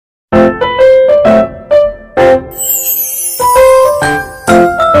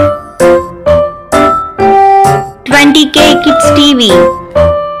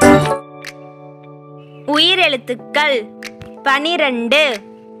உயிரெழுத்துக்கள் 12.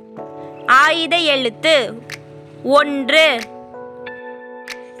 ஆயுத எழுத்து 1.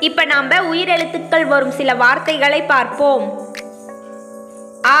 இப்ப நாம உயிரெழுத்துக்கள் வரும் சில வார்த்தைகளை பார்ப்போம்.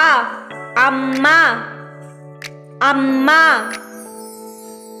 ஆ அம்மா அம்மா.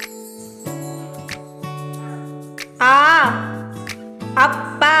 ஆ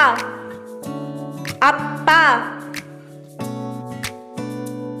அப்பா அப்பா.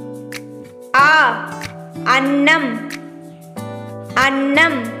 ஆ அன்னம்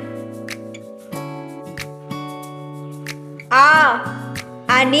அன்னம். ஆ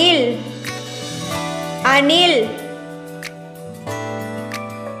அணில் அணில்.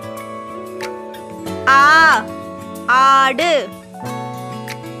 ஆ ஆடு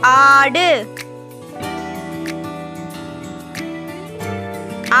ஆடு.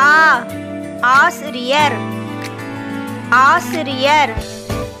 ஆ ஆசிரியர் ஆசிரியர்.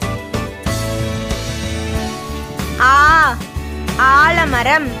 ஆ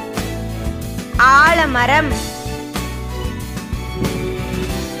ஆலமரம் ஆலமரம்.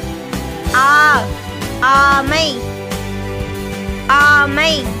 ஆ ஆமை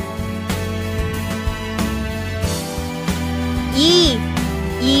ஆமை. ஈ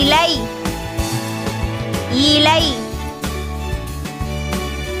இலை இலை.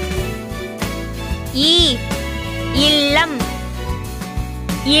 ஈ இல்லம்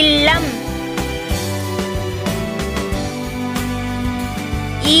இல்லம்.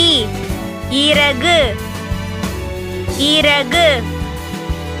 ஈ இறகு இறகு.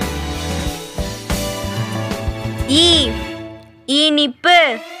 ஈ இனிப்பு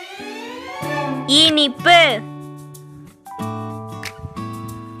இனிப்பு.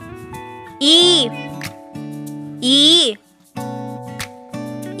 ஈ ஈ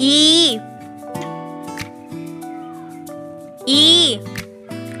ஈ ஈ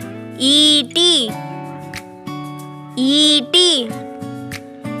ஈட்டி ஈட்டி.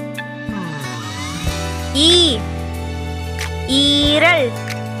 ஈ ஈரல்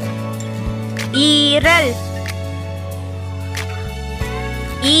ஈரல்.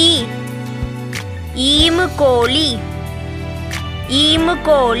 ஈ ஈமுகோழி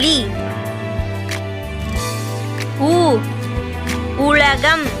ஈமுகோழி. ஊ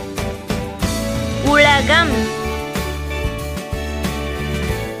உலகம் உலகம்.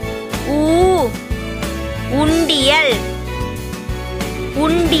 ஊ உண்டியல்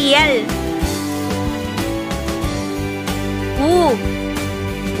உண்டியல். ஊ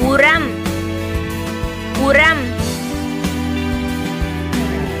உரம் உரம்.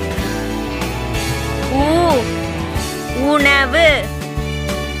 ஊ உணவு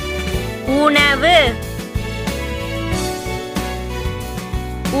உணவு.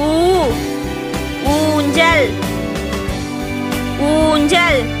 ஊ ஊஞ்சல்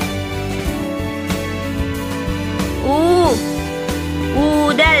ஊஞ்சல். ஊ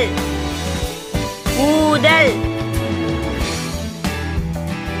ஊதல் ஊதல்.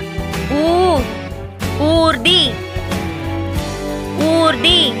 ஊ ஊர்தி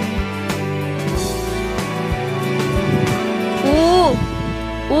ஊர்தி. ஊ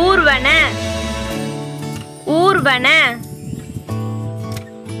ஊர்வன ஊர்வன.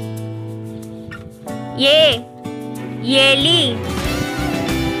 ஏ எலி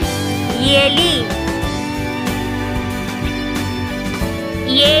எலி.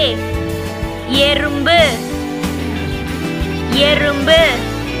 ஏ எறும்பு எறும்பு.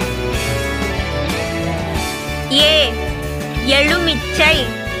 ஏ எலுமிச்சை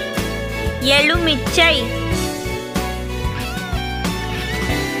எலுமிச்சை.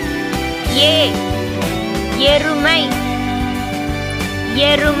 ஏ எருமை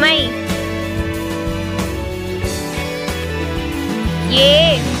எருமை. ஏ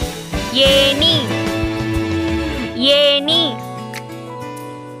ஏணி ஏணி.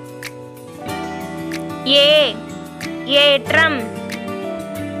 ஏ ஏற்றம்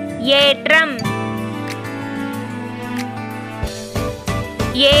ஏற்றம்.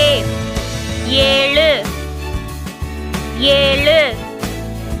 ஏ ஏழு ஏழு.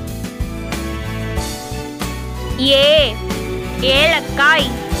 ஏ ஏலக்காய்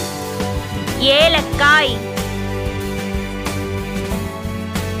ஏலக்காய்.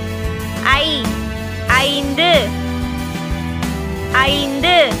 ஐ ஐந்து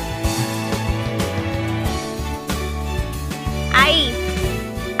ஐந்து. ஐ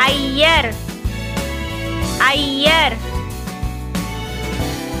ஐயர் ஐயர்.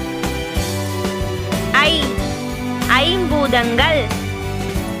 ஐ ஐம்பூதங்கள்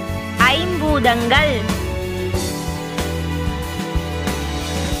ஐம்பூதங்கள்.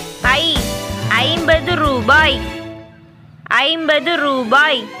 ஐ 50 ரூபாய் 50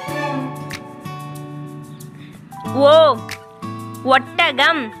 ரூபாய். ஓ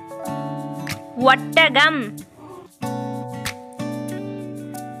ஒட்டகம் ஒட்டகம்.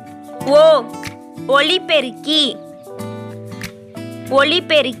 ஓ ஒலிபெருக்கி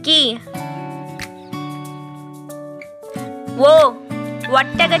ஒலிபெருக்கி. ஓ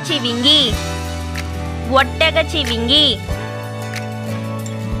ஒட்டகச்சிவிங்கி ஒட்டகச்சிவிங்கி.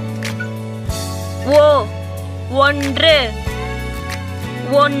 ஓ ஒன்று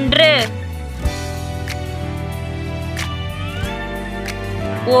ஒன்று.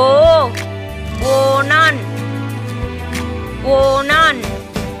 ஓ ஓணான் ஓணான்.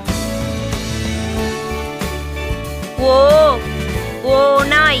 ஓ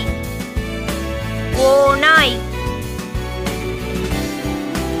ஓநாய் ஓநாய்.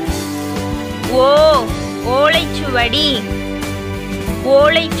 ஓ ஓலைச்சுவடி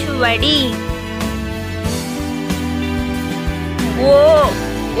ஓலைச்சுவடி. ஓ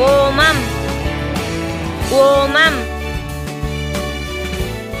ஓமம் ஓமம்.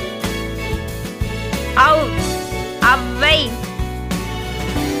 ஔ அவ்வை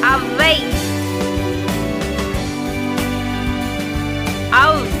அவ்வை.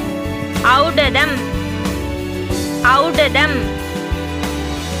 ஔ ஔடதம் ஔடதம்.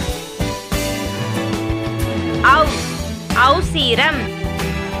 ஔ ஔசீரம்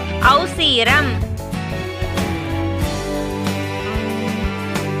ஔசீரம்.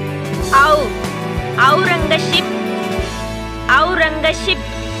 ஔ ஔரங்கசீப் ஔரங்கசீப்.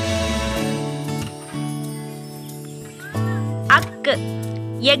 அக்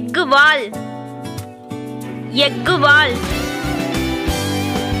எக்குவால் எக்குவால்.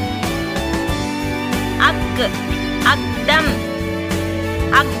 அக் அக்தம்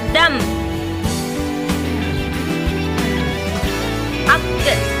அக்தம். அக்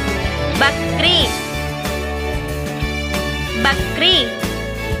பக்ரி பக்ரி.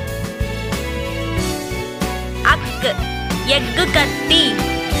 அக் எக்கு கத்தி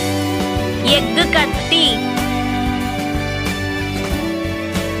எக்கு கத்தி.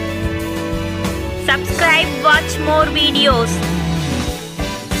 Subscribe, watch more videos.